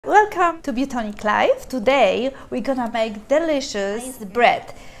Welcome to Beautonic Life. Today we're gonna make delicious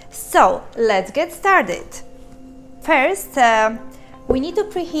bread. So let's get started. First, we need to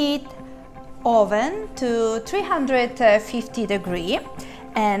preheat oven to 350 degrees,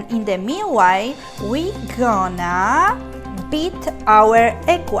 and in the meanwhile we gonna beat our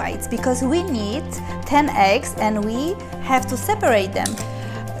egg whites because we need 10 eggs and we have to separate them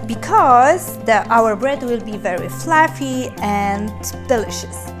because our bread will be very fluffy and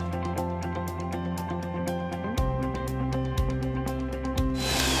delicious.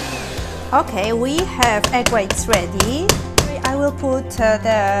 Okay, we have egg whites ready. I will put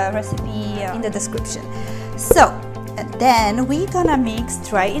the recipe in the description. So, then we're gonna mix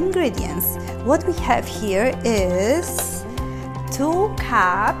dry ingredients. What we have here is 2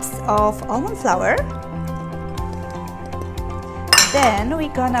 cups of almond flour. Then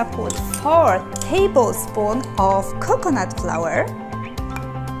we're gonna put 4 tablespoons of coconut flour.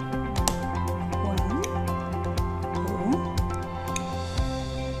 1, 2,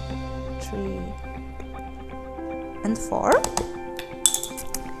 3, and 4.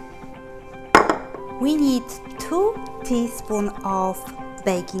 We need 2 teaspoons of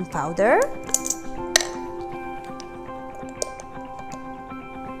baking powder.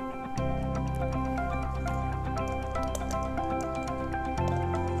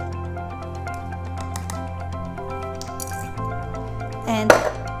 And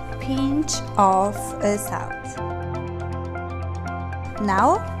pinch of salt.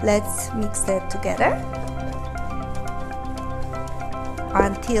 Now let's mix it together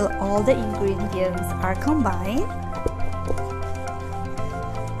until all the ingredients are combined.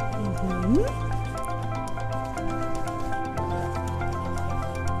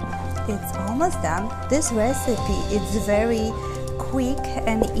 It's almost done. This recipe is very quick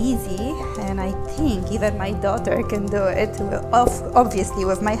and easy, and I think even my daughter can do it, obviously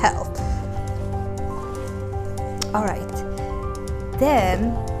with my help. Alright,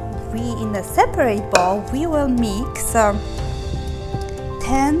 then in a separate bowl we will mix 10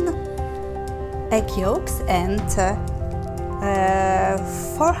 egg yolks and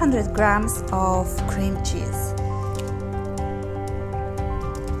 400 grams of cream cheese.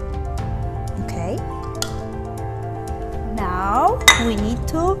 Okay. Now we need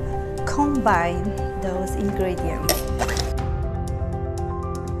to combine those ingredients.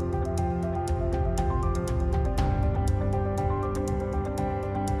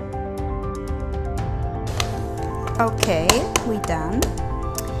 Okay, we're done.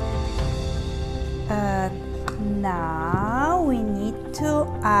 Now we need to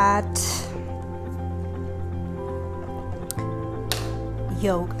add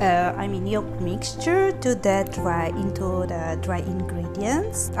yolk mixture into the dry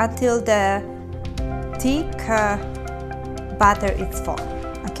ingredients until the thick butter is formed.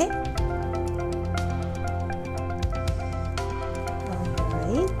 Okay.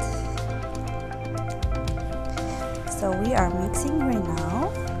 Alright. So we are mixing right now.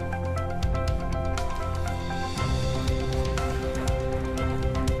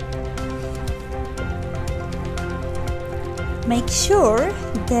 Make sure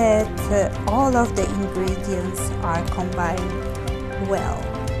that all of the ingredients are combined well.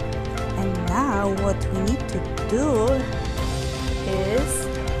 And now what we need to do is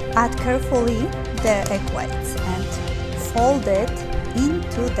add carefully the egg whites and fold it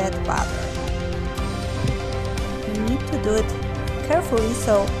into that butter. We need to do it carefully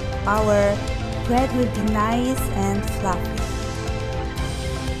so our bread will be nice and fluffy.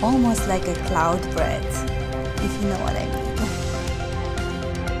 Almost like a cloud bread, if you know what I mean.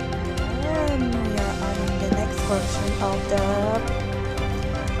 Portion of the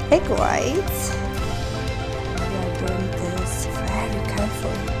egg whites. We are doing this very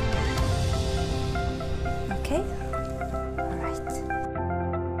carefully. Okay? Alright.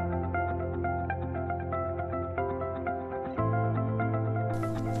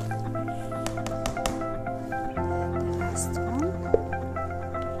 The last one.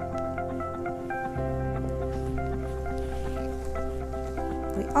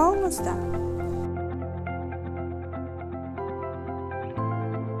 We're almost done.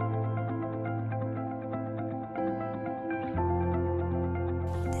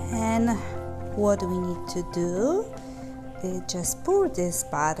 And what we need to do is just pour this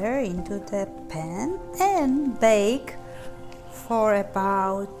butter into the pan and bake for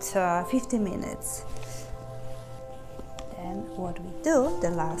about 50 minutes. Then what we do,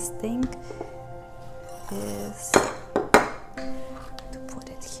 the last thing is to put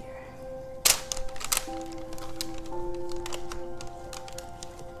it here.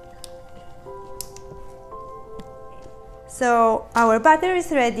 So our butter is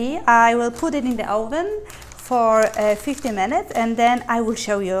ready. I will put it in the oven for 50 minutes and then I will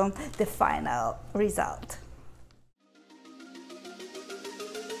show you the final result.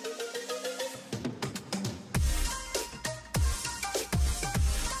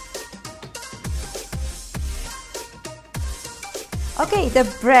 Okay,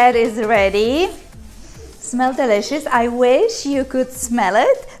 the bread is ready. Smells delicious. I wish you could smell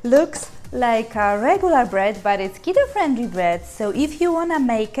it. Looks like a regular bread, but it's keto-friendly bread. So if you wanna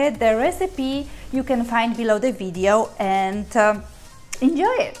make it, the recipe you can find below the video and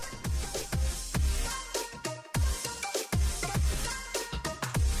enjoy it.